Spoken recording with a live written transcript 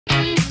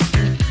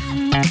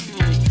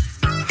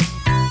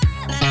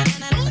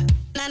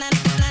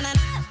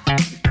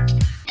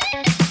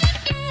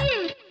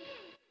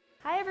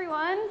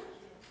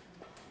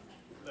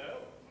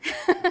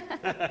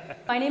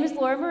My name is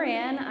Laura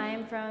Moran.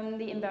 I'm from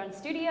the Inbound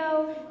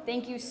Studio.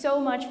 Thank you so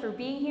much for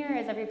being here,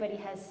 as everybody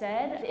has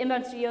said. The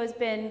Inbound Studio has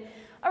been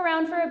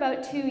around for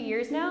about 2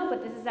 years now,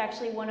 but this is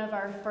actually one of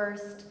our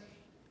first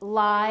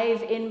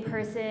live,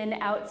 in-person,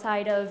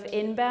 outside of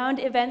Inbound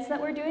events that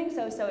we're doing,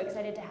 so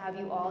excited to have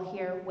you all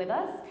here with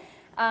us.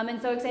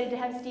 And so excited to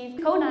have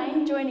Steve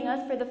Conine joining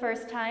us for the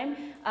first time.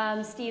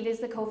 Steve is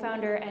the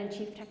co-founder and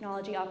chief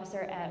technology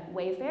officer at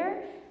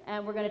Wayfair,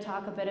 and we're going to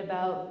talk a bit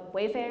about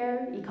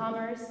Wayfair,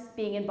 e-commerce,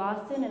 being in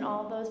Boston, and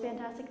all of those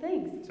fantastic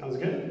things. Sounds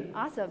good.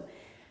 Awesome.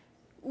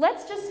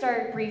 Let's just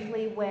start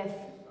briefly with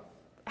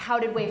how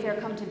did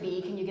Wayfair come to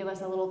be? Can you give us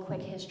a little quick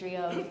history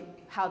of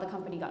how the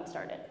company got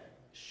started?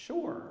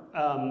 Sure.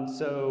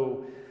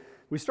 So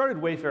we started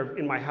Wayfair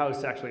in my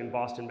house, actually, in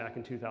Boston back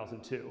in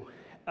 2002.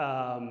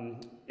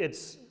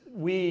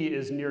 We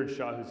is Neeraj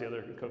Shah, who's the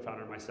other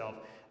co-founder, and myself.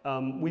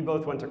 We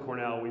both went to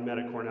Cornell. We met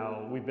at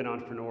Cornell. We've been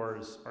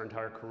entrepreneurs our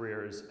entire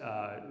careers.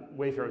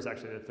 Wayfair was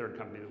actually the third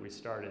company that we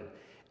started.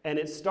 And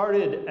it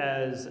started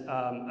as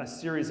a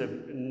series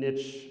of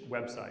niche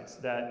websites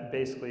that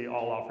basically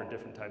all offer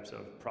different types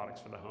of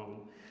products for the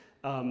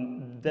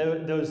home.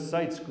 Those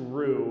sites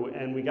grew,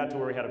 and we got to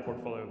where we had a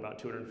portfolio of about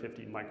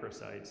 250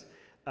 microsites.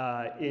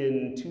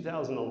 In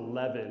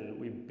 2011,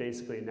 we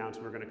basically announced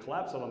we were going to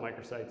collapse all the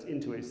microsites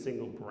into a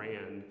single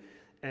brand.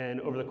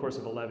 And over the course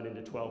of 11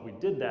 into 12, we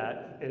did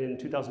that. And in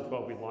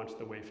 2012, we launched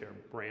the Wayfair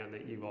brand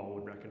that you all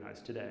would recognize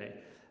today.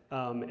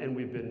 And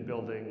we've been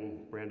building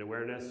brand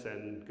awareness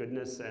and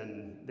goodness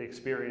and the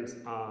experience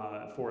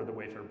for the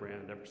Wayfair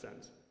brand ever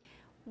since.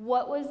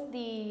 What was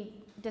the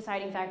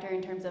deciding factor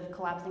in terms of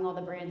collapsing all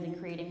the brands and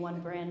creating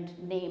one brand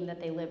name that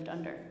they lived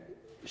under?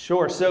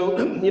 Sure. So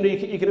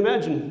you can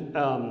imagine.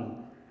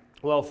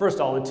 Well, first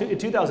of all, in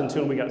 2002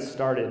 when we got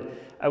started,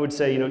 I would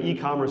say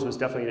e-commerce was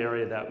definitely an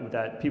area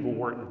that people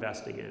weren't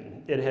investing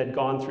in. It had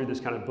gone through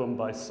this kind of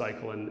boom-bust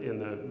cycle in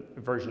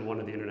the version 1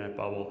 of the internet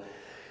bubble.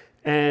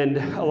 And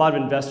a lot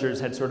of investors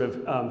had sort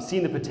of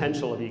seen the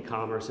potential of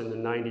e-commerce in the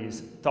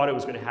 90s, thought it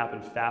was going to happen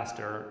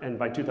faster, and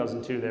by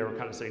 2002 they were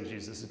kind of saying,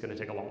 geez, this is going to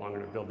take a lot longer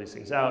to build these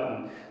things out,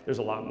 and there's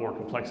a lot more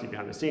complexity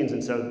behind the scenes,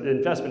 and so the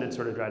investment had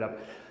sort of dried up.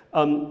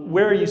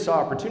 Where you saw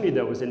opportunity,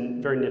 though, was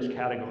in very niche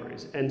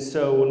categories. And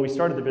so when we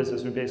started the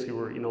business, we basically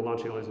were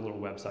launching all these little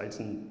websites,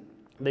 and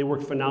they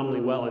worked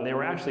phenomenally well, and they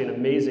were actually an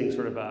amazing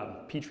sort of a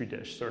petri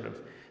dish sort of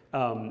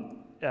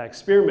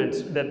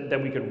experiments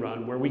that we could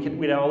run, where we'd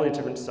have all these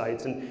different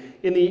sites. And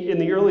in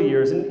the early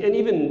years, and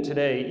even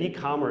today,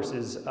 e-commerce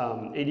is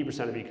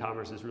 80% of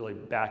e-commerce is really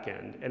back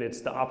end, and it's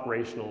the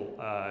operational,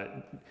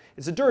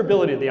 it's the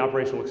durability of the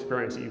operational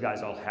experience that you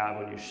guys all have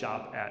when you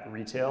shop at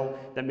retail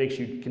that makes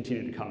you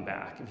continue to come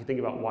back. If you think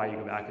about why you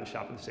go back and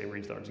shop at the same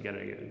retailers again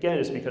and again and again,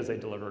 it's because they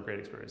deliver a great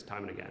experience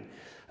time and again.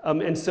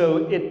 And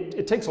so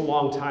it takes a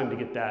long time to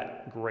get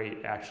that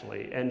great,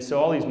 actually. And so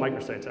all these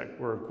microsites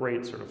were a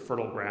great sort of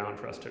fertile ground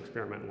for us to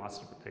experiment in lots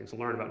of different things,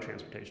 learn about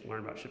transportation, learn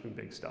about shipping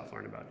big stuff,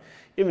 learn about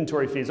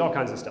inventory fees, all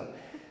kinds of stuff.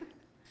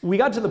 We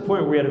got to the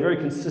point where we had a very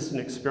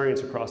consistent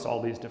experience across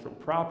all these different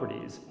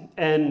properties.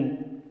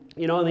 And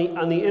on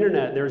the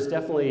internet, there's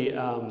definitely,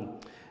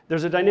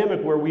 there's a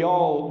dynamic where we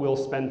all will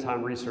spend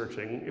time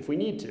researching if we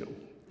need to.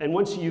 And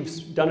once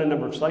you've done a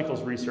number of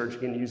cycles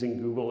researching and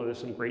using Google, and there's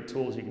some great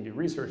tools you can do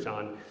research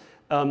on,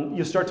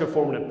 you start to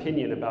form an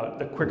opinion about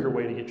the quicker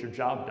way to get your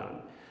job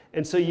done.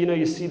 And so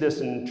you see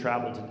this in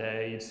travel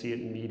today, you see it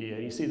in media,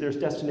 you see there's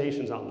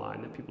destinations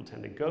online that people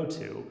tend to go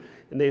to,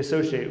 and they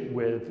associate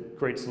with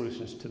great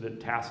solutions to the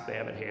task they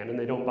have at hand, and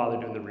they don't bother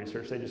doing the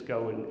research, they just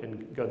go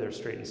and go there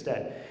straight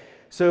instead.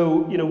 So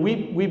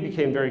we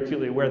became very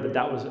acutely aware that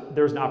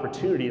there was an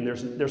opportunity, and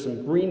there's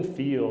some green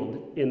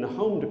field in the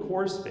home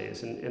decor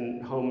space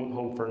and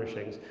home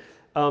furnishings,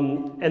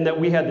 and that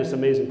we had this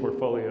amazing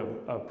portfolio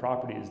of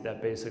properties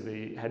that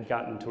basically had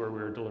gotten to where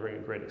we were delivering a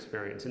great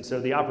experience. And so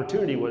the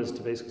opportunity was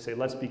to basically say,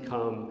 let's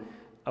become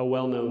a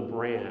well-known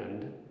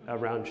brand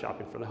around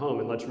shopping for the home,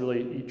 and let's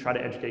really try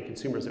to educate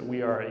consumers that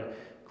we are a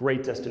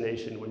great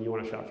destination when you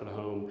want to shop for the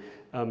home.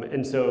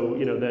 And so,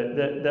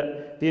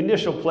 the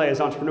initial play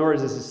as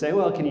entrepreneurs is to say,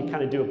 well, can you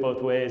kind of do it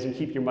both ways and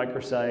keep your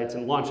microsites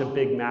and launch a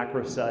big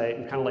macro site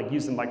and kind of like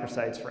use the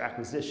microsites for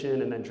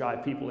acquisition and then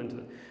drive people into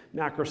the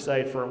macro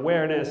site for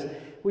awareness.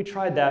 We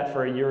tried that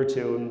for a year or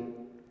two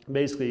and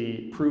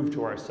basically proved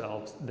to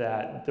ourselves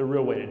that the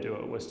real way to do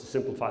it was to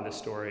simplify the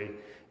story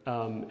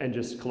and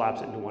just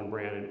collapse it into one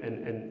brand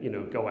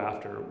and go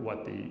after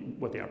what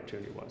the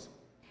opportunity was.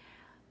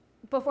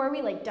 Before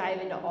we dive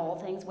into all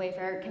things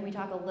Wayfair, can we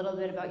talk a little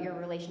bit about your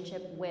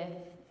relationship with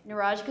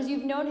Neeraj? Because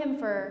you've known him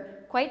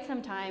for quite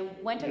some time,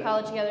 went to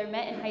college together,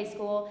 met in high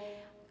school.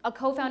 A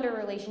co-founder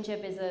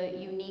relationship is a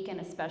unique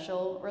and a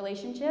special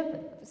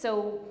relationship.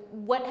 So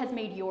what has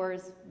made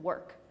yours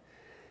work?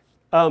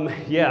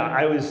 Yeah,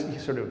 I was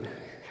sort of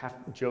half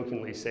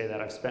jokingly say that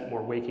I've spent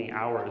more waking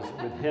hours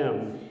with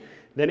him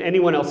than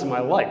anyone else in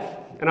my life.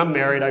 And I'm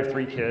married, I have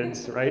 3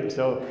 kids, right?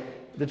 So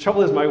the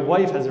trouble is my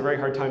wife has a very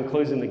hard time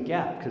closing the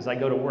gap because I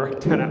go to work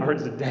 10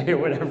 hours a day or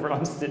whatever,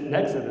 I'm sitting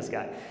next to this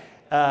guy.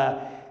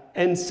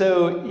 And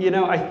so,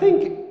 I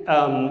think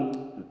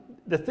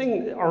the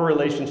thing, our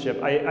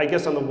relationship, I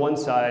guess on the one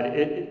side,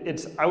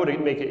 I would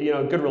make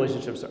it, good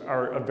relationships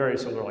are very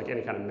similar, like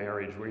any kind of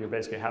marriage, where you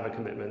basically have a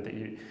commitment that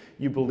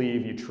you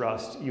believe, you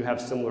trust, you have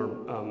similar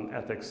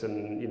ethics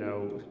and,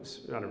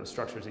 I don't know,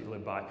 structures that you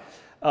live by.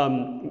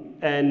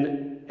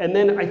 And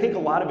then I think a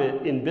lot of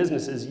it in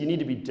business is you need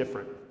to be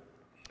different.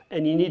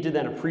 And you need to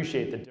then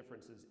appreciate the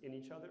differences in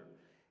each other.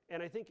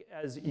 And I think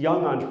as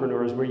young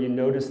entrepreneurs, where you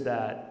notice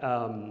that,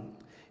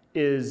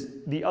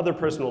 is the other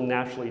person will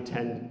naturally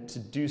tend to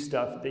do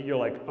stuff that you're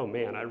like, oh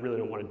man, I really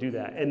don't want to do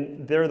that.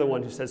 And they're the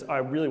one who says, oh, I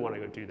really want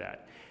to go do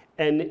that.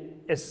 And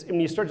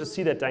when you start to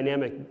see that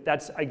dynamic,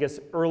 that's, I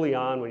guess, early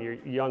on when you're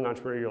a young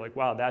entrepreneur, you're like,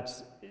 wow,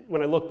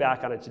 when I look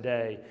back on it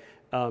today,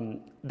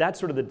 that's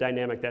sort of the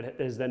dynamic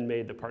that has then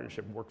made the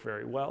partnership work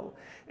very well.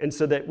 And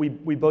so that we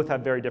both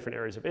have very different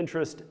areas of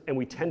interest, and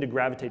we tend to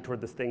gravitate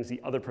toward the things the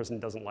other person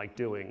doesn't like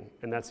doing,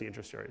 and that's the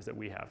interest areas that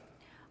we have.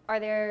 Are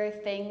there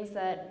things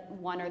that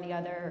one or the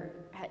other,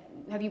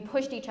 have you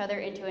pushed each other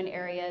into an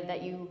area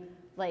that you,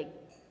 like,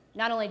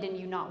 not only did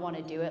you not want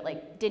to do it,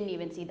 like didn't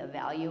even see the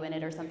value in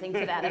it or something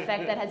to that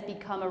effect that has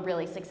become a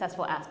really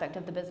successful aspect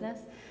of the business?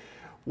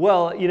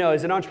 Well,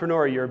 as an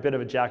entrepreneur, you're a bit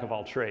of a jack of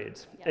all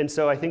trades. Yeah. And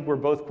so I think we're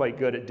both quite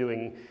good at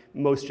doing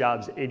most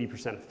jobs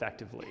 80%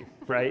 effectively,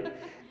 right?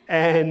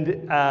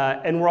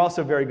 And we're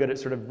also very good at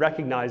sort of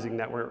recognizing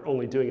that we're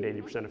only doing it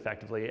 80%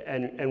 effectively,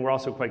 and we're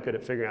also quite good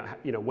at figuring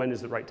out, when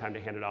is the right time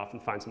to hand it off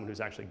and find someone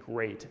who's actually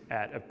great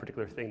at a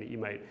particular thing that you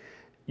might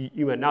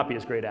not be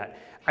as great at.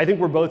 I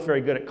think we're both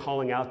very good at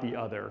calling out the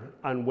other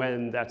on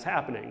when that's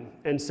happening.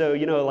 And so,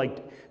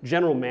 like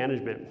general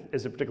management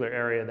is a particular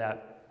area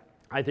that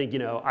I think,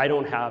 I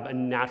don't have a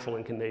natural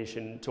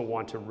inclination to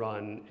want to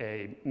run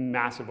a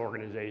massive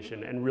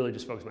organization and really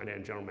just focus my day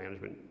on general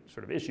management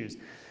sort of issues.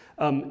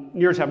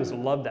 Neeraj happens to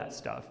love that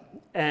stuff,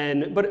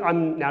 but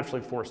I'm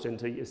naturally forced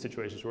into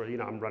situations where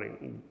I'm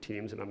running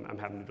teams and I'm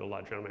having to do a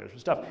lot of general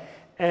management stuff,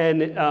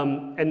 and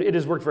it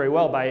has worked very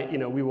well. By he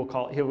will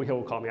call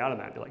me out on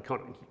that and be like,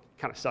 Conine, you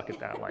kind of suck at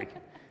that, like,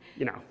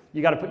 you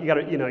got to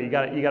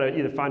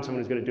either find someone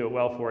who's going to do it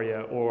well for you,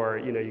 or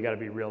you got to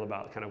be real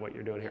about kind of what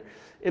you're doing here.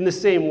 In the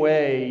same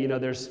way,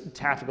 there's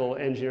tactical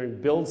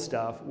engineering build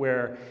stuff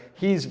where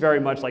he's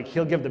very much like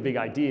he'll give the big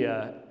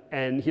idea.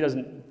 And he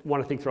doesn't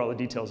want to think through all the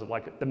details of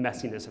like the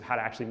messiness of how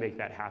to actually make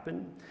that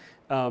happen.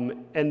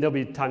 And there'll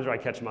be times where I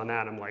catch him on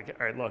that and I'm like,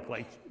 all right, look,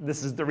 like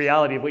this is the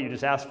reality of what you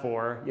just asked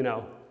for,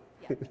 Yeah.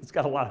 It's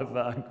got a lot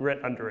of grit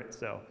under it,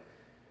 so.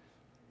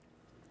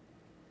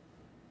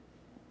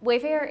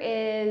 Wayfair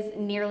is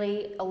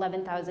nearly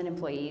 11,000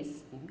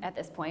 employees at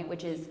this point,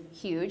 which is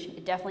huge.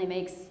 It definitely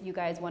makes you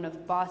guys one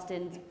of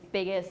Boston's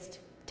biggest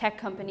tech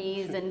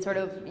companies and sort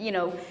of,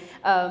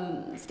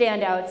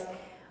 standouts.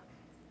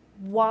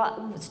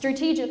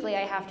 Strategically,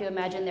 I have to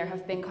imagine there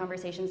have been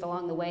conversations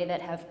along the way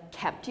that have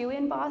kept you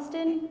in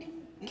Boston.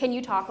 Can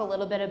you talk a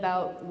little bit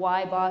about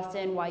why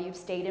Boston, why you've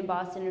stayed in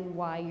Boston, and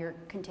why you're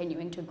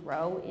continuing to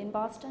grow in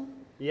Boston?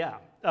 Yeah.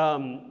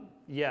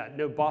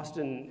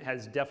 Boston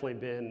has definitely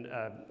been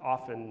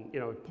often,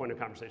 a point of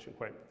conversation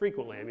quite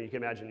frequently. I mean, you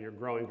can imagine you're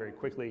growing very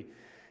quickly.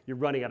 You're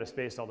running out of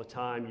space all the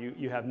time.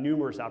 You have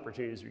numerous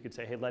opportunities where you could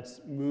say, hey, let's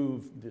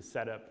move the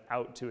setup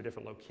out to a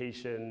different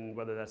location,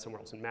 whether that's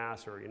somewhere else in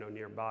Mass or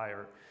nearby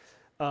or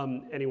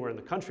anywhere in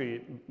the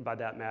country, by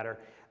that matter.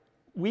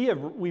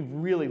 We've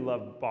really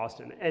loved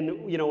Boston,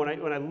 and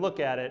when I look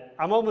at it,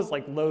 I'm almost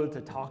like loath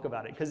to talk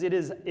about it because it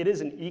is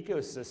an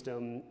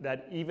ecosystem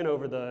that even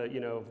over the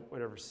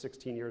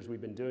 16 years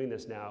we've been doing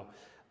this now.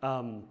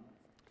 Let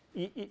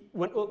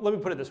me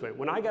put it this way: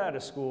 when I got out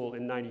of school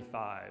in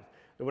 '95.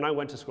 When I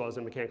went to school, I was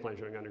in mechanical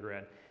engineering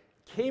undergrad.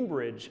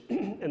 Cambridge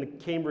and the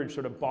Cambridge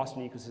sort of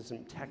Boston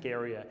ecosystem tech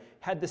area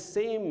had the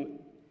same,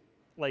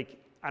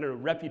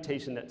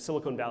 reputation that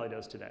Silicon Valley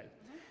does today.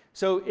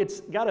 So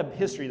it's got a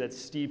history that's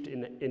steeped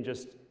in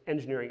just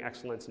engineering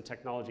excellence and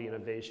technology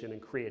innovation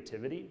and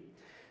creativity.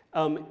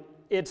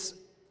 It's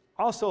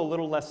also a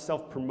little less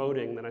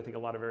self-promoting than I think a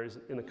lot of areas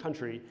in the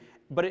country,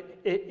 but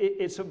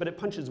it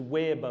punches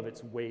way above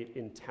its weight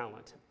in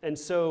talent. And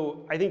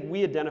so I think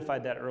we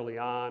identified that early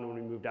on when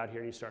we moved out here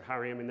and you start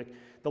hiring. I mean,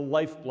 the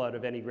lifeblood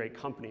of any great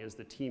company is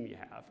the team you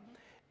have.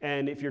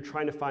 And if you're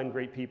trying to find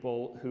great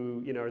people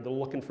who, they're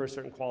looking for a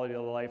certain quality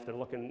of life, they're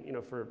looking,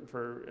 for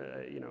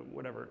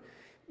whatever,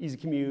 easy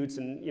commutes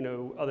and,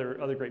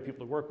 other great people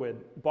to work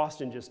with,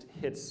 Boston just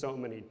hits so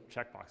many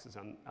checkboxes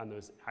on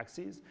those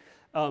axes.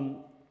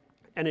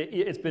 And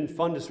it's been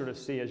fun to sort of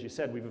see, as you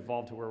said, we've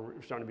evolved to where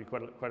we're starting to be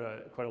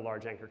quite a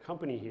large anchor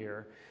company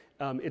here.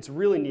 It's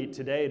really neat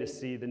today to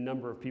see the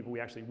number of people we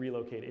actually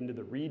relocate into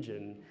the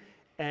region.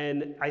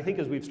 And I think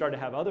as we've started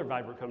to have other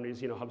vibrant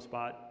companies,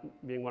 HubSpot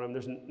being one of them,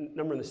 there's a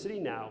number in the city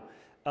now.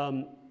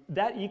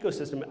 That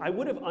ecosystem, I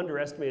would have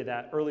underestimated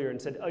that earlier and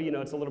said,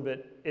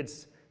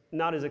 it's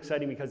not as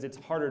exciting because it's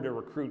harder to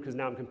recruit because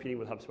now I'm competing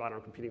with HubSpot or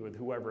I'm competing with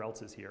whoever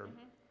else is here.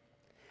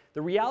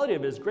 The reality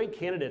of it is great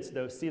candidates,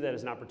 though, see that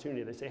as an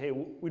opportunity. They say, hey,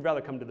 we'd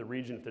rather come to the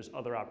region if there's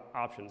other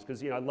options.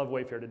 Because I love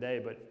Wayfair today,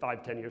 but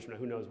 5-10 years from now,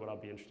 who knows what I'll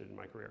be interested in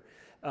my career.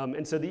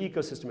 And so the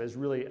ecosystem has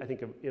really, I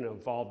think,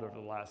 evolved over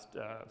the last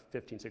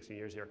 15, 16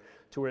 years here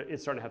to where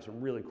it's starting to have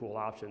some really cool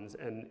options.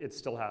 And it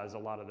still has a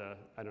lot of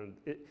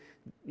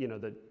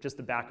just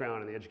the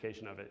background and the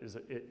education of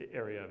it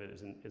area of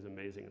it is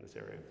amazing in this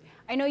area.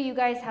 I know you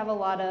guys have a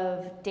lot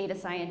of data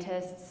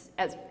scientists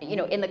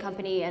in the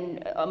company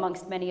and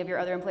amongst many of your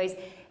other employees.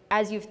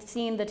 As you've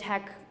seen the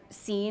tech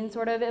scene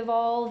sort of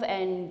evolve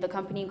and the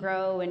company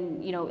grow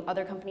and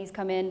other companies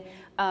come in,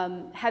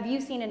 have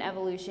you seen an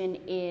evolution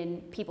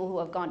in people who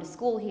have gone to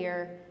school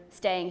here,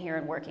 staying here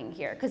and working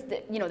here? Because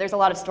there's a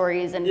lot of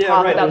stories and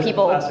talk about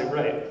people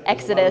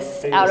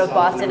exodus out of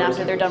Boston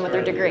after they're done with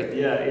their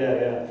degree.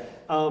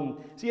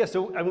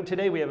 So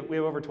today we have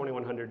over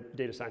 2,100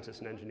 data scientists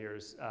and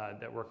engineers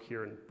that work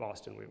here in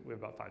Boston. We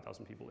have about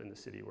 5,000 people in the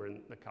city. We're in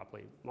the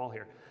Copley Mall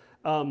here.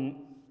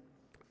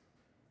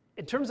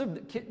 In terms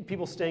of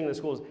people staying in the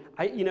schools,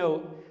 we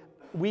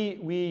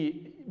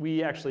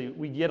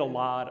get a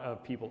lot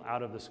of people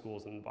out of the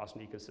schools in the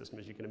Boston ecosystem,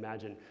 as you can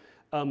imagine.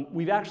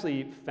 We've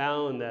actually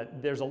found that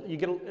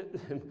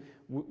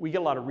we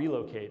get a lot of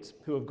relocates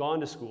who have gone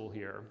to school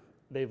here.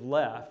 They've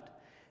left.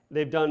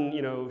 They've done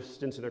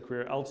stints in their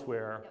career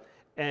elsewhere.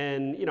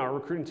 And our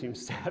recruiting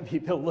team's savvy,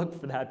 they'll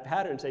look for that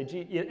pattern and say,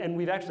 gee, and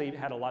we've actually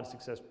had a lot of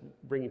success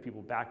bringing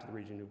people back to the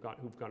region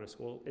who've gone to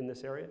school in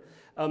this area.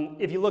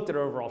 If you looked at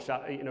our overall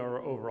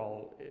our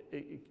overall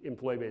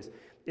employee base,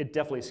 it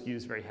definitely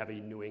skews very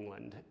heavy New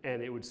England,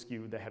 and it would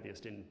skew the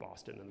heaviest in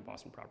Boston and the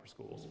Boston proper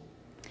schools.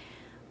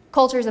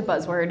 Culture is a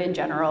buzzword in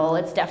general.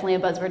 It's definitely a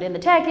buzzword in the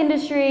tech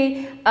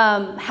industry.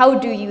 How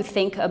do you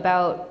think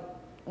about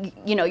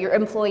your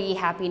employee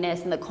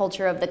happiness and the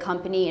culture of the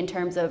company in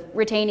terms of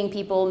retaining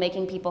people,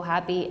 making people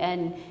happy,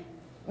 and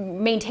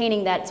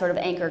maintaining that sort of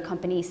anchor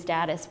company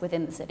status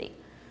within the city?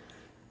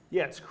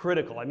 Yeah, it's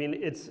critical. I mean,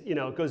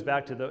 it goes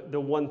back to the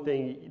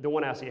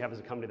one asset you have as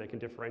a company that can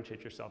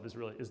differentiate yourself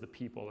is the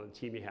people and the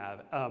team you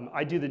have.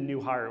 I do the new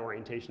hire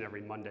orientation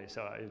every Monday,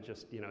 so it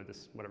just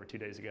 2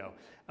 days ago,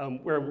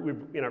 where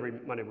every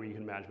Monday where you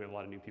can imagine we have a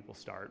lot of new people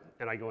start,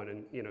 and I go in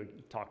and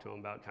talk to them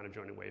about kind of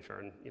joining Wayfair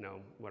and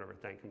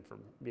thank them for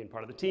being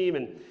part of the team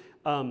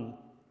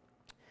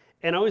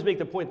and I always make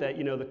the point that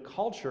the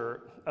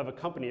culture of a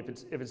company, if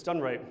it's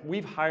done right,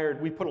 we've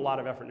put a lot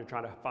of effort into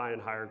trying to find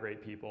and hire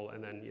great people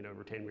and then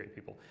retain great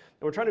people.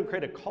 And we're trying to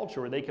create a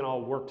culture where they can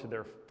all work to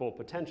their full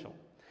potential.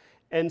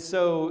 And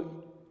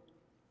so,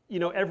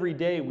 every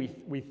day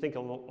we think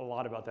a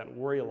lot about that and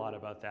worry a lot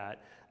about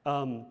that.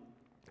 And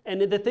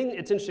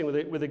it's interesting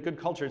with a good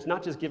culture, it's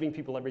not just giving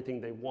people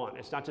everything they want.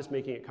 It's not just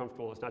making it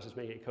comfortable. It's not just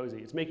making it cozy.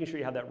 It's making sure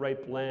you have that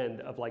right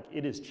blend of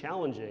it is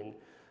challenging,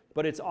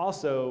 but it's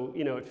also,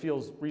 it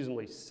feels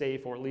reasonably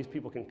safe, or at least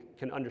people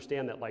can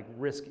understand that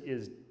risk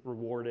is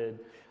rewarded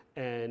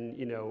and,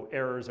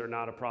 errors are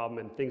not a problem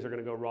and things are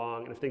going to go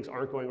wrong. And if things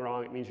aren't going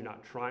wrong, it means you're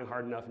not trying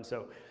hard enough. And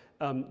so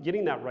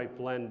getting that right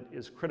blend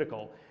is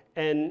critical.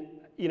 And,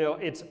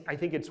 I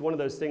think it's one of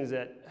those things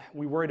that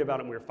we worried about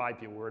it when we were 5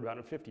 people, we worried about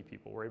it when 50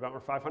 people, we worried about it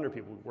when 500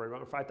 people, we worried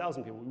about it when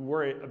 5,000 people. We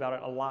worry about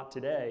it a lot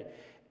today.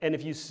 And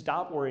if you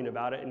stop worrying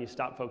about it and you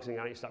stop focusing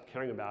on it, you stop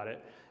caring about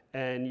it,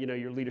 and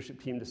your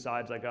leadership team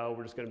decides oh,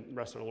 we're just going to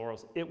rest on our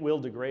laurels, it will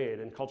degrade,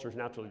 and cultures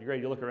naturally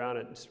degrade. You look around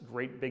at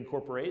great big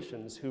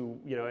corporations who,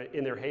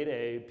 in their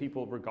heyday,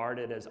 people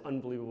regarded as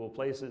unbelievable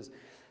places,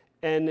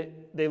 and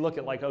they look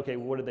at okay,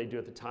 what did they do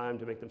at the time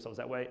to make themselves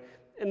that way?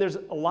 And there's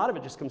a lot of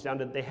it just comes down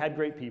to they had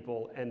great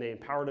people and they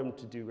empowered them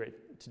to do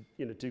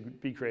to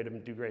be creative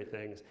and do great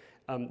things.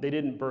 They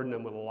didn't burden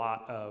them with a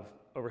lot of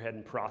overhead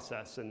and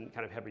process and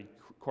kind of heavy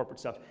corporate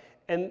stuff.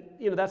 And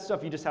that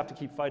stuff you just have to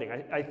keep fighting.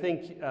 I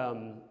think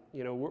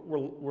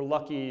we're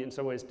lucky in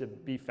some ways to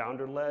be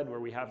founder-led, where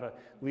we have a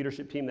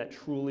leadership team that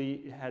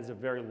truly has a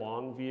very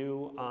long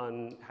view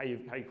on how you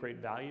create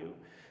value.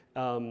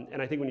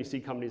 And I think when you see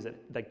companies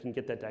that can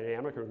get that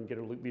dynamic, or can get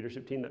a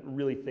leadership team that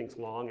really thinks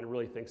long and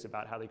really thinks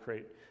about how they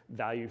create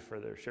value for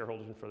their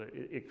shareholders and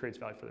it creates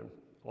value for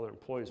all their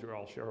employees who are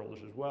all shareholders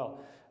as well.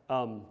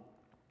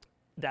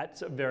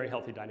 That's a very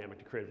healthy dynamic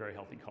to create a very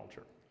healthy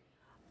culture.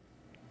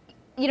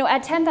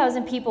 At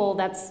 10,000 people,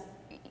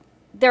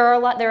 there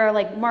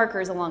are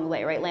markers along the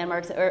way, right?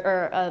 Landmarks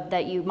or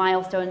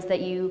milestones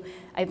that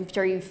I'm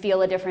sure you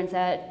feel a difference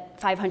at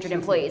 500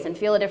 employees and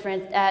feel a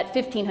difference at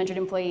 1,500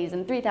 employees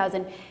and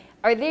 3,000.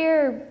 Are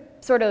there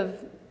sort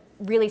of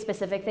really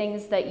specific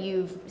things that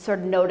you've sort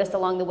of noticed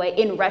along the way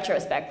in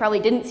retrospect? Probably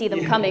didn't see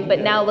them coming,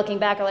 but now looking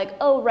back are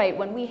oh, right,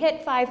 when we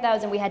hit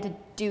 5,000, we had to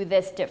do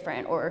this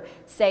different or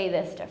say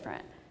this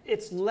different.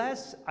 It's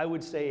less, I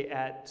would say,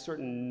 at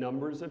certain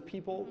numbers of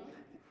people.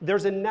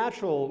 There's a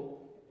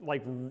natural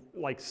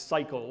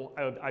cycle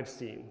I've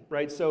seen,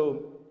 right?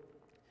 So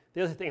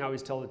the other thing I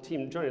always tell the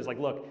team joining is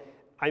look,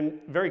 I'm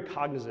very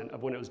cognizant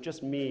of when it was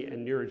just me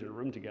and Neeraj in a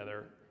room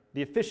together,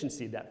 the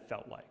efficiency that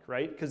felt like,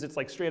 right? Because it's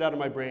straight out of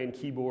my brain,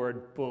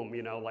 keyboard, boom,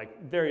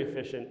 very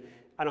efficient.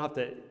 I don't have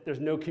to, there's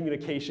no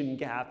communication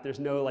gap, there's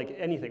no like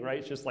anything, right?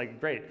 It's just like,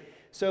 great.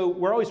 So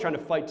we're always trying to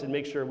fight to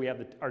make sure we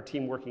have our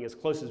team working as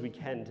close as we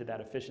can to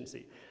that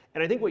efficiency.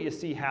 And I think what you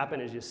see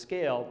happen as you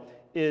scale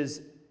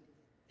is,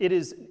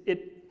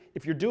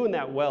 if you're doing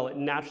that well, it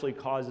naturally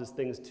causes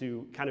things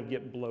to kind of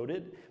get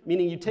bloated,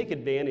 meaning you take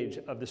advantage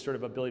of this sort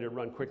of ability to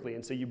run quickly.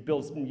 And so you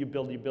build, and you're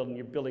building,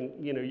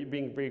 you're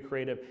being very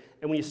creative.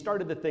 And when you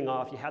started the thing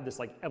off, you had this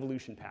like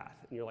evolution path.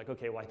 And you're like,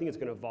 okay, well, I think it's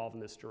going to evolve in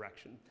this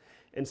direction.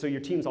 And so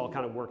your team's all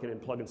kind of working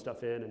and plugging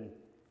stuff in, and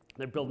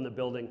they're building the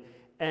building.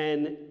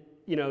 And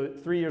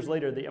 3 years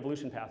later, the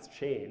evolution path's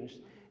changed.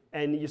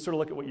 And you sort of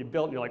look at what you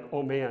built and you're like,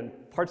 oh man,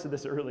 parts of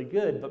this are really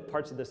good, but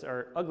parts of this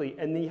are ugly.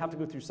 And then you have to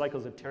go through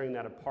cycles of tearing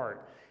that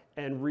apart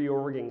and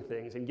reorging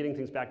things and getting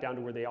things back down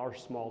to where they are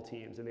small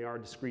teams and they are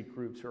discrete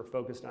groups who are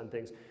focused on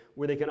things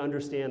where they can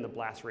understand the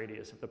blast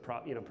radius of the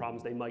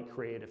problems they might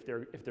create if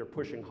they're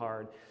pushing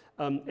hard.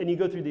 And you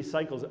go through these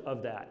cycles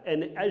of that.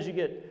 And as you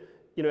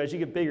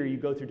get bigger, you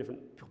go through different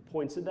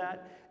points of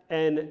that.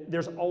 And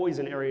there's always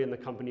an area in the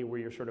company where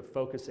you're sort of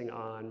focusing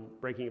on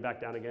breaking it back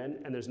down again,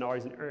 and there's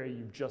always an area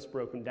you've just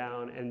broken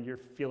down and you're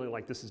feeling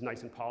like this is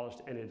nice and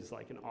polished and it is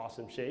like in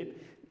awesome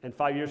shape. And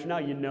 5 years from now,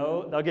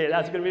 okay,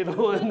 that's gonna be the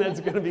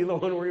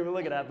one we're gonna be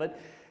looking at. But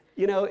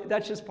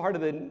that's just part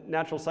of the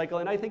natural cycle.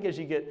 And I think as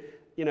you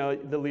get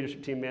the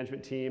leadership team,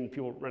 management team,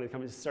 people running the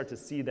companies start to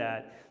see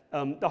that.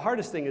 The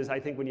hardest thing is,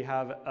 I think, when you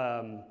have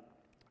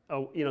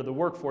the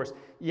workforce,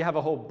 you have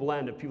a whole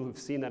blend of people who've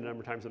seen that a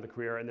number of times in the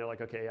career, and they're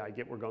like, okay, I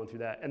get we're going through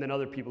that. And then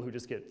other people who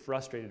just get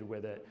frustrated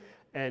with it.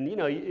 And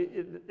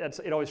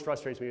it always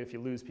frustrates me if you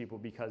lose people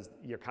because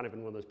you're kind of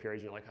in one of those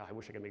periods and you're like, oh, I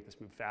wish I could make this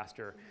move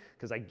faster,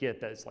 because I get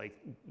that it's like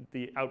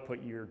the output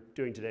you're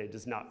doing today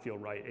does not feel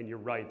right, and you're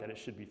right that it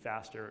should be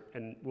faster,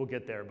 and we'll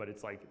get there, but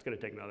it's like it's going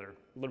to take a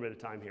little bit of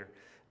time here.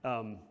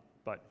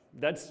 But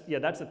that's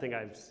the thing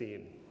I've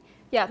seen.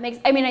 Yeah,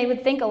 I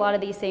would think a lot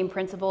of these same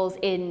principles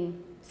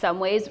in some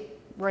ways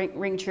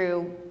ring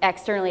true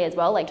externally as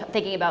well, like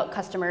thinking about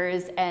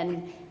customers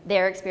and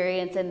their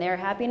experience and their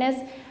happiness.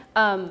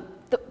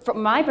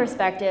 From my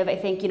perspective, I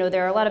think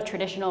there are a lot of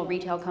traditional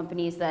retail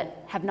companies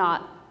that have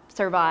not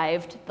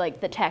survived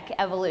like the tech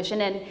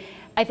evolution, and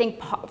I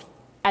think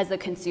as a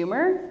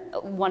consumer,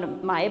 one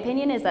of my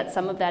opinion is that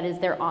some of that is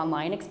their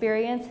online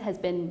experience has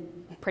been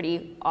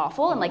pretty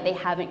awful, and like they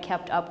haven't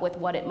kept up with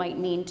what it might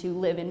mean to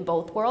live in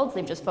both worlds.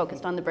 They've just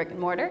focused on the brick and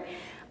mortar.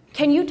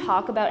 Can you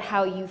talk about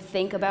how you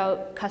think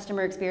about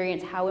customer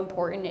experience, how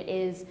important it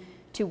is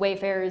to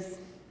Wayfair's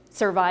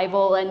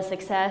survival and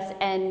success,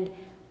 and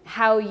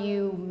how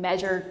you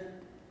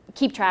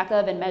keep track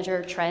of and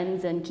measure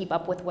trends and keep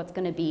up with what's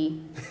going to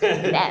be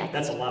next?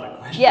 That's a lot of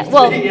questions. Yeah,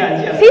 well,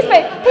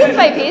 piece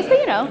by piece,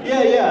 but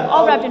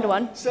all wrapped into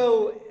one.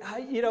 So,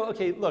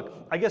 okay,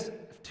 look, I guess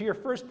to your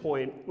first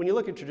point, when you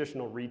look at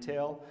traditional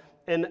retail,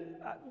 and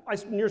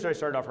Neers and I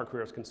started off our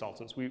career as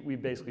consultants. We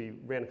basically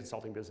ran a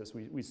consulting business.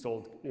 We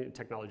sold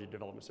technology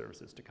development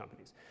services to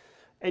companies.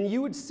 And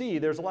you would see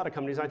there's a lot of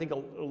companies, and I think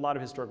a lot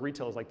of historic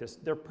retailers like this,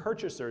 they're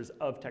purchasers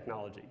of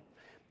technology.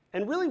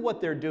 And really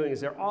what they're doing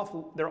is they're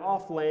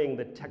off-laying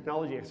the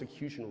technology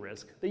execution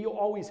risk that you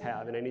always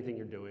have in anything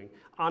you're doing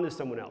onto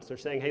someone else. They're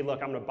saying, hey,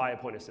 look, I'm going to buy a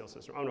point-of-sale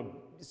system.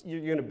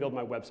 You're going to build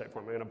my website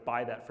for me. I'm going to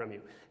buy that from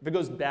you. If it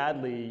goes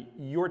badly,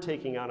 you're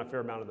taking on a fair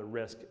amount of the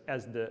risk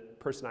as the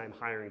person I'm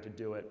hiring to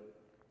do it.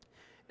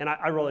 And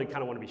I really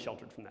kind of want to be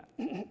sheltered from that.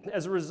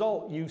 As a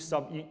result, you're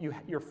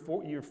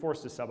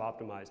forced to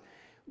sub-optimize.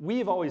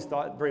 We've always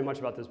thought very much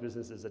about this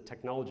business as a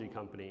technology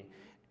company.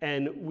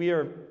 And we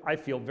are, I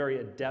feel, very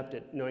adept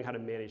at knowing how to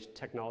manage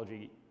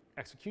technology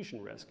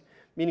execution risk.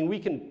 Meaning we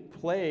can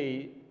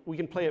play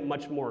it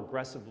much more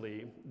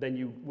aggressively than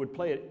you would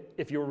play it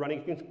if you were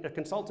running a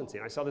consultancy.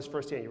 And I saw this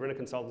firsthand. You run a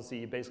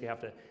consultancy, you basically have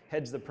to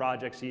hedge the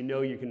project, so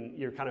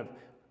you're kind of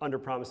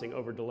under-promising,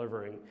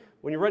 over-delivering.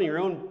 When you're running your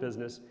own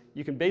business,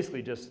 you can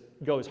basically just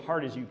go as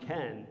hard as you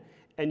can,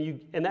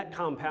 and that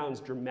compounds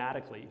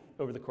dramatically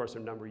over the course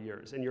of a number of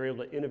years. And you're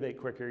able to innovate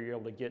quicker, you're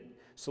able to get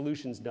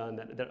solutions done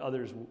that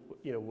others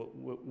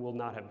will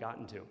not have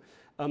gotten to.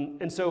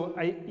 And so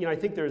I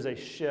think there's a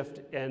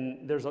shift,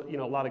 and there's a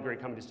lot of great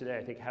companies today,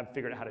 I think, have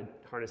figured out how to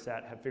harness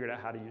that, have figured out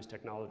how to use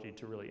technology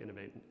to really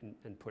innovate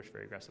and push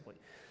very aggressively.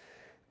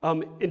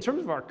 In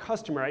terms of our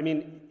customer, I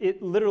mean,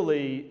 it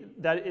literally,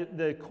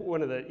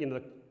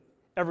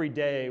 every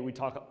day we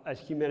talk a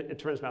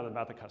tremendous amount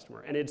about the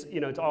customer, and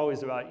it's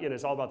always about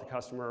it's all about the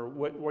customer.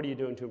 What are you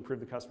doing to improve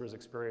the customer's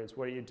experience?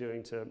 What are you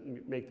doing to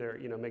make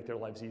their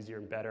lives easier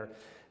and better?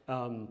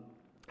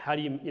 How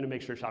do you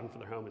make sure shopping for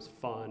their home is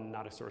fun,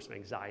 not a source of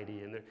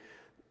anxiety? And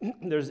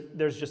there's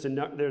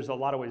a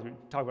lot of ways we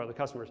talk about the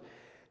customers.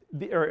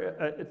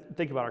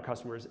 Think about our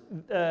customers.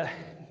 I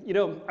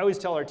always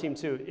tell our team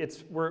too,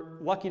 we're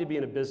lucky to be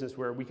in a business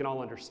where we can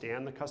all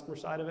understand the customer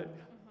side of it.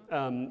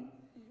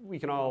 We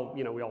can all,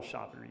 we all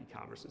shop through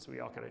e-commerce, and so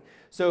we all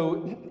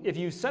so if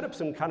you set up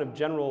some kind of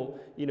general,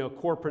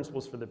 core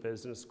principles for the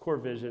business, core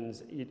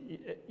visions,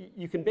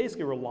 you can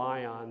basically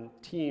rely on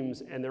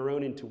teams and their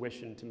own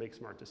intuition to make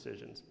smart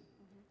decisions.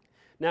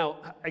 Now,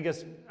 I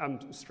guess I'm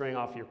straying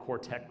off your core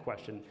tech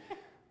question.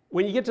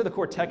 When you get to the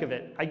core tech of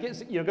it, I guess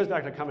it goes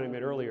back to a comment I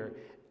made earlier.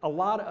 A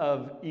lot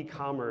of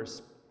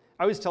e-commerce,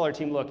 I always tell our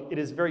team, look, it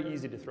is very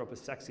easy to throw up a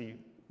sexy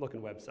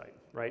looking website,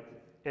 right?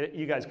 And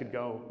you guys could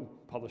go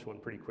publish one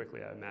pretty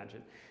quickly, I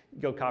imagine.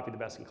 Go copy the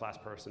best in class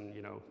person,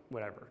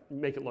 whatever.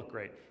 Make it look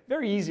great.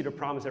 Very easy to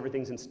promise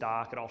everything's in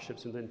stock, it all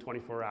ships within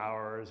 24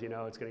 hours,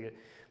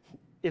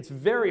 it's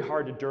very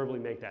hard to durably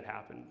make that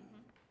happen.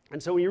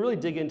 And so when you really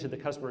dig into the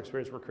customer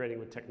experience we're creating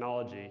with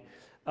technology,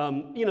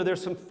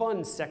 there's some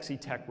fun, sexy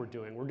tech we're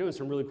doing. We're doing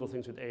some really cool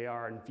things with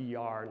AR and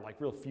VR and like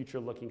real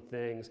future-looking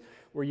things.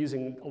 We're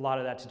using a lot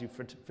of that to do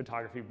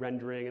photography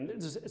rendering, and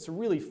it's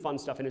really fun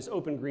stuff, and it's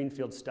open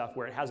greenfield stuff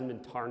where it hasn't been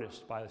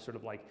tarnished by sort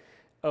of like,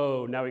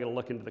 oh, now we got to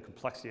look into the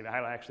complexity of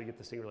how to actually get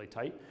this thing really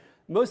tight.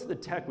 Most of the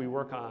tech we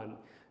work on,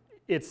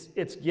 it's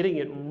getting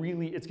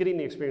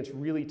the experience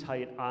really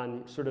tight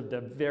on sort of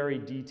the very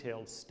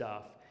detailed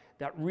stuff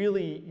that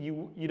really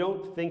you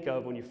don't think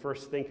of when you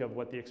first think of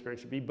what the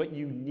experience should be, but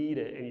you need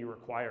it and you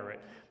require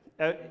it.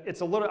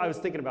 I was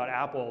thinking about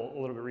Apple a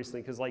little bit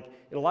recently because like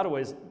in a lot of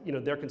ways,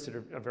 they're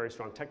considered a very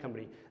strong tech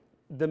company.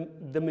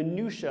 The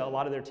minutia a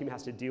lot of their team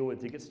has to deal with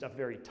to get stuff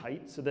very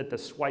tight so that the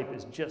swipe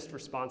is just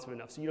responsive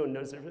enough so you don't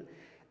notice everything.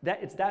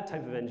 It's that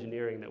type of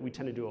engineering that we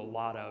tend to do a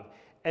lot of.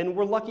 And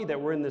we're lucky that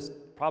we're in this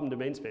problem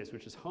domain space,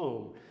 which is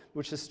home,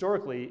 which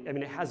historically,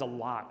 it has a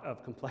lot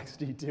of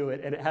complexity to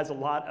it, and it has a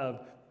lot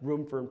of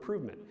room for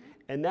improvement.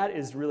 And that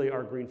is really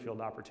our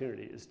greenfield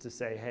opportunity, is to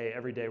say, hey,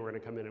 every day we're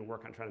going to come in and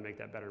work on trying to make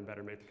that better and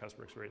better, make the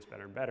customer experience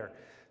better and better,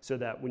 so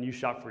that when you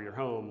shop for your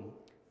home,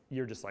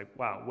 you're just like,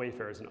 wow,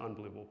 Wayfair is an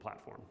unbelievable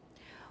platform.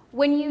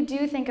 When you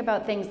do think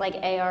about things like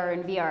AR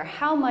and VR,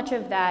 how much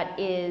of that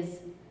is,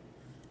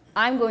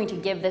 I'm going to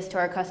give this to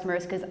our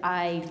customers because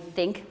I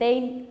think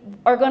they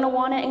are going to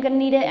want it and going to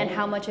need it, and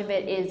how much of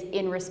it is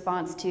in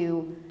response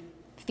to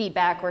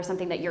feedback or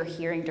something that you're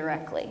hearing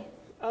directly?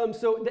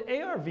 So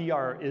the AR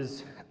VR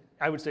is,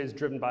 I would say, is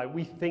driven by,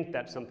 we think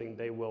that's something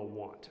they will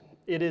want.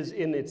 It is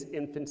in its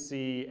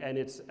infancy, and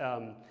it's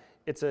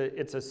a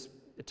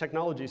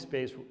technology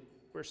space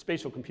where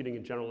spatial computing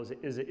in general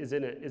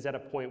is at a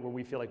point where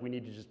we feel like we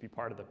need to just be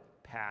part of the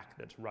pack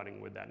that's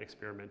running with that and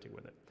experimenting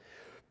with it.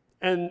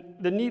 And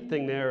the neat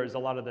thing there is a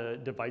lot of the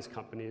device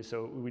companies,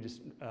 so we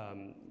just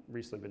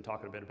recently been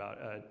talking a bit about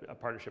a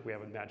partnership we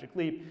have with Magic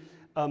Leap.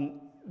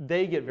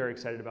 They get very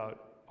excited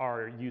about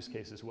our use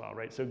case as well,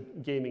 right? So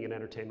gaming and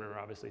entertainment are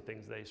obviously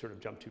things they sort of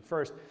jump to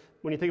first.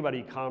 When you think about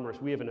e-commerce,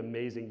 we have an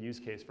amazing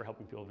use case for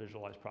helping people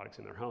visualize products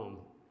in their home.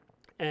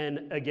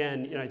 And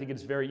again, I think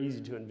it's very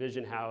easy to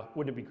envision how,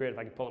 wouldn't it be great if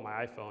I could pull up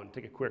my iPhone,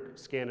 take a quick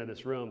scan of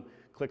this room,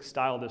 click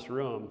style this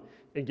room,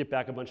 and get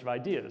back a bunch of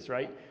ideas,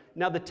 right?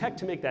 Now the tech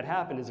to make that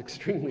happen is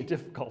extremely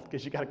difficult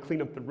because you got to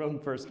clean up the room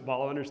first of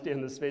all,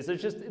 understand the space.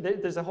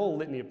 There's a whole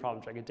litany of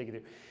problems I can take you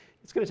through.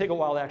 It's going to take a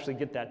while to actually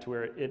get that to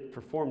where it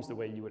performs the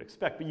way you would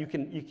expect, but you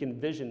can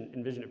envision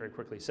it very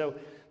quickly. So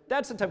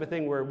that's the type of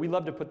thing where we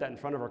love to put that in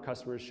front of our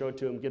customers, show it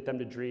to them, get them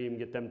to dream,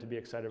 get them to be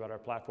excited about our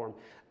platform.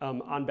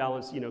 On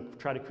balance,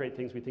 try to create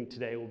things we think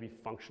today will be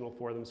functional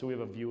for them. So we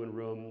have a view in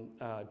room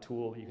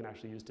tool that you can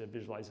actually use to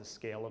visualize the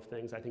scale of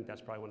things. I think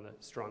that's probably one of the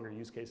stronger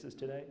use cases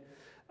today.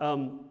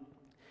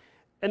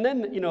 And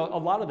then, a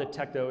lot of the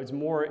tech though is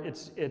more,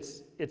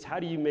 it's how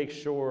do you make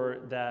sure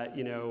that,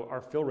 our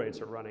fill rates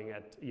are running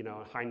at,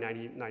 high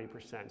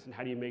 90%, and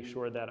how do you make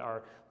sure that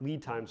our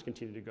lead times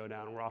continue to go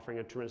down? We're offering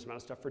a tremendous amount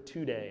of stuff for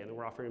 2-day, and then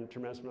we're offering a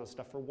tremendous amount of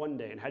stuff for 1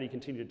 day, and how do you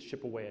continue to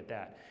chip away at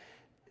that?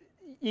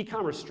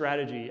 E-commerce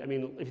strategy, if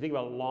you think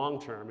about it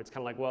long term, it's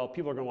kind of like, well,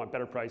 people are going to want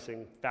better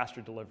pricing, faster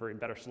delivery,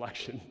 better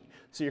selection.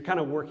 So you're kind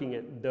of working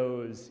at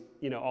those,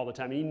 all the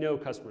time.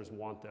 And customers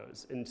want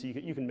those, and so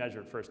you can measure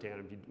it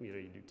firsthand.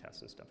 You do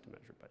tests and stuff to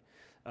measure,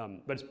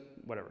 but it's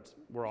whatever.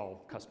 We're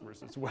all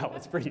customers as well.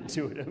 It's pretty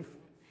intuitive.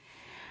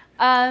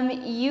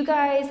 You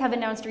guys have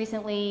announced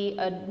recently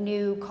a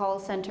new call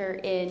center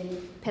in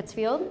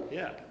Pittsfield.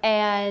 Yeah.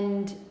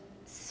 And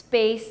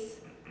space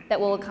that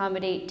will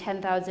accommodate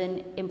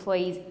 10,000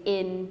 employees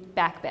in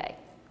Back Bay,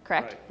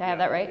 correct? Right. Did I have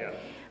that right?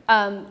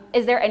 Yeah.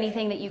 Is there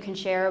anything that you can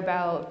share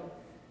about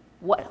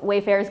what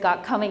Wayfair's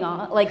got coming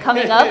up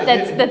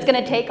that's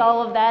going to take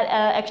all of that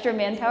extra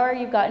manpower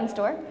you've got in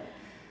store?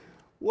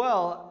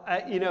 Well,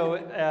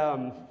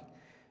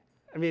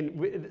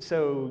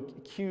 so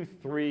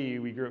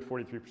Q3 we grew at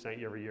 43%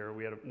 year over year.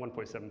 We had a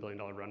 $1.7 billion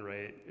run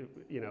rate.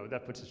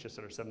 That puts us just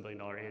under $7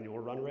 billion annual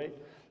run rate.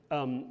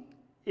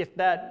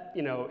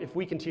 If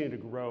we continue to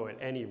grow at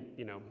any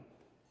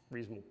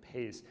reasonable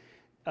pace,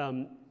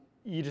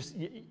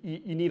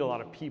 you need a lot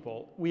of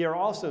people. We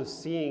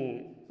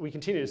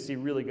continue to see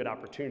really good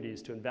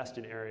opportunities to invest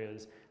in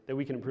areas that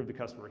we can improve the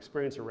customer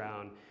experience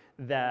around.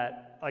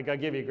 That, like, I'll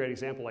give you a great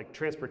example, like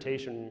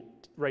transportation.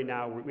 Right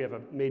now, we have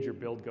a major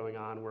build going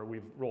on where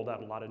we've rolled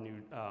out a lot of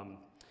new.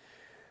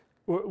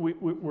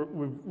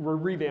 We're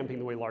revamping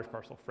the way large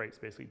parcel freight's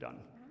basically done.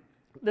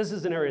 This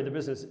is an area of the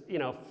business,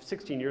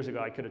 16 years ago,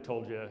 I could have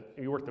told you,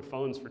 if you worked the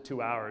phones for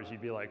 2 hours,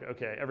 you'd be like,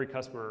 okay, every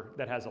customer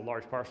that has a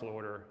large parcel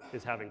order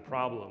is having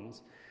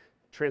problems.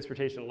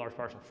 transportation and large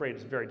parcel freight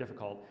is very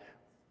difficult.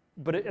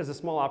 But as a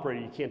small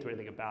operator, you can't do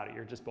anything about it.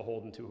 You're just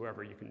beholden to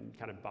whoever you can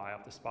kind of buy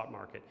off the spot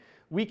market.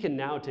 We can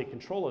now take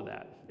control of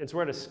that. And so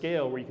we're at a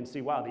scale where you can see,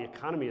 wow, the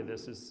economy of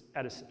this is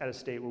at a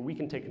state where we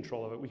can take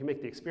control of it. We can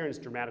make the experience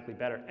dramatically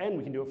better, and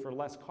we can do it for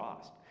less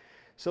cost.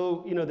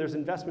 So, there's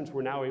investments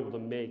we're now able to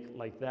make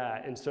like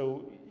that. And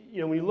so,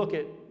 when you look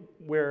at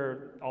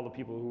where all the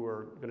people who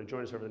are going to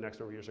join us over the next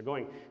number of years are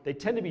going, they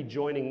tend to be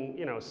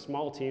joining,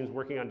 small teams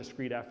working on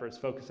discrete efforts,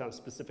 focused on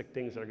specific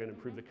things that are going to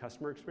improve the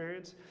customer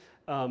experience.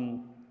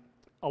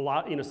 A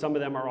lot, some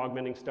of them are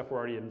augmenting stuff we're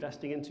already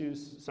investing into.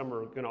 Some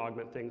are going to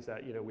augment things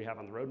that we have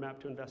on the roadmap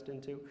to invest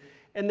into,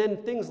 and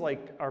then things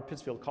like our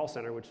Pittsfield call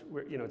center, which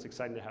it's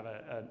exciting to have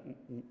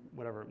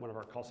one of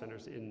our call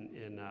centers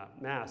in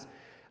Mass.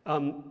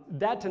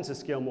 That tends to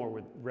scale more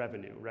with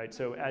revenue, right?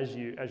 So as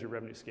your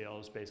revenue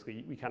scales,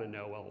 basically, we kind of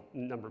know, well,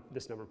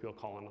 this number of people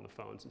call on the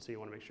phones, and so you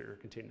want to make sure you're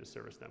continuing to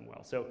service them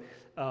well. So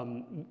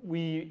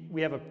we're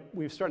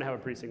starting to have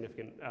a pretty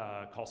significant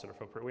call center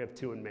footprint. We have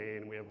 2 in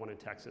Maine, we have 1 in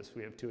Texas,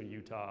 we have 2 in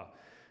Utah,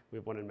 we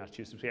have 1 in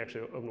Massachusetts. We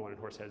actually opened 1 in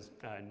Horseheads,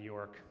 New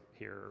York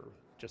here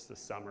just this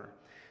summer.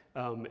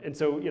 And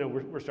so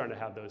we're starting to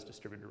have those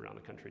distributed around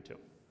the country too.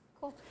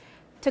 Cool.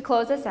 To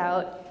close us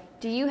out,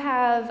 do you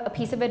have a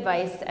piece of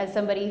advice as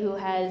somebody who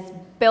has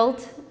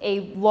built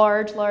a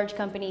large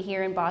company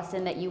here in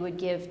Boston that you would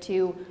give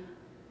to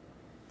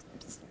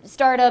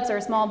startups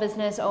or small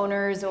business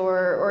owners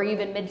or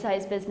even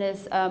mid-sized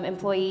business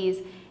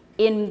employees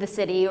in the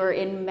city or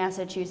in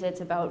Massachusetts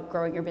about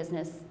growing your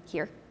business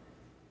here?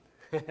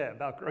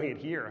 About growing it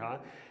here, huh?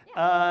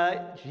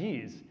 Yeah.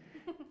 Geez.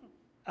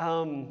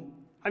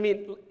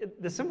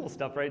 The simple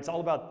stuff, right? It's all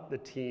about the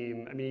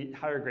team.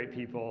 Hire great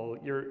people.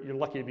 You're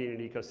lucky to be in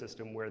an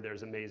ecosystem where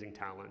there's amazing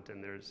talent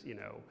and there's,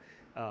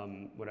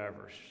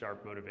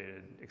 sharp,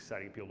 motivated,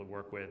 exciting people to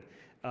work with.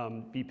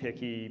 Be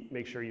picky.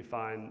 Make sure you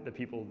find the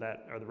people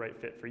that are the right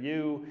fit for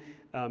you.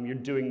 You're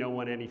doing no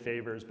one any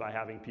favors by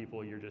having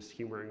people you're just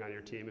humoring on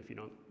your team if you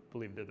don't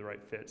believe they're the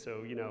right fit.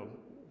 So,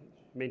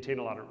 maintain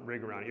a lot of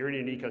rig around it. You're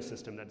in an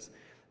ecosystem that's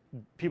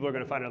people are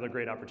going to find other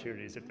great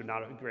opportunities if they're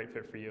not a great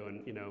fit for you,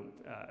 and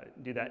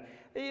do that.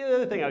 The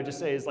other thing I would just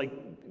say is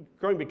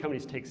growing big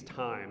companies takes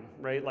time,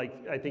 right?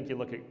 I think you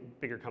look at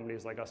bigger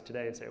companies like us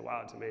today and say,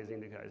 wow, it's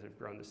amazing you guys have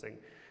grown this thing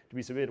to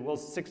be so big. Well,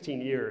 16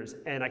 years,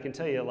 and I can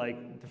tell you,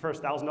 the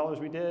first $1,000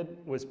 we did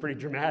was pretty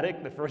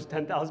dramatic. The first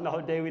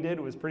 $10,000 day we did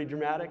was pretty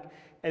dramatic,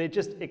 and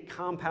it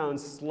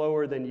compounds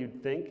slower than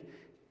you'd think.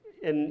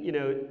 And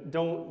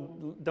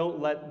don't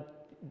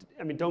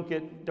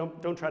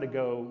try to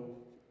go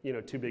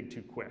too big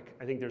too quick.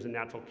 I think there's a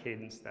natural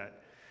cadence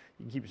that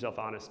you can keep yourself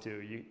honest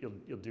to.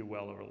 You'll do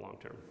well over the long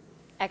term.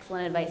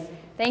 Excellent advice.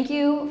 Thank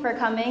you for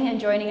coming and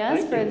joining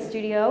us for the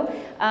studio.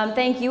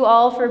 Thank you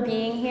all for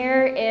being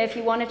here. If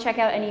you want to check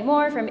out any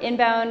more from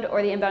Inbound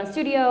or the Inbound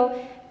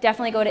Studio,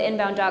 definitely go to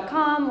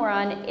inbound.com. We're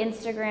on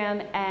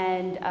Instagram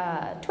and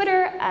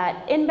Twitter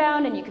at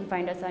Inbound, and you can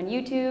find us on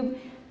YouTube.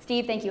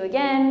 Steve, thank you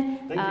again.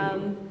 Thank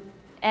you.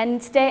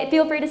 And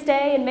feel free to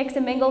stay and mix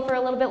and mingle for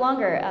a little bit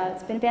longer.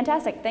 It's been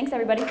fantastic. Thanks,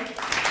 everybody.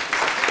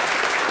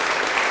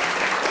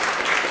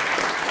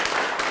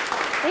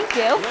 Thank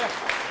you.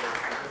 Yeah.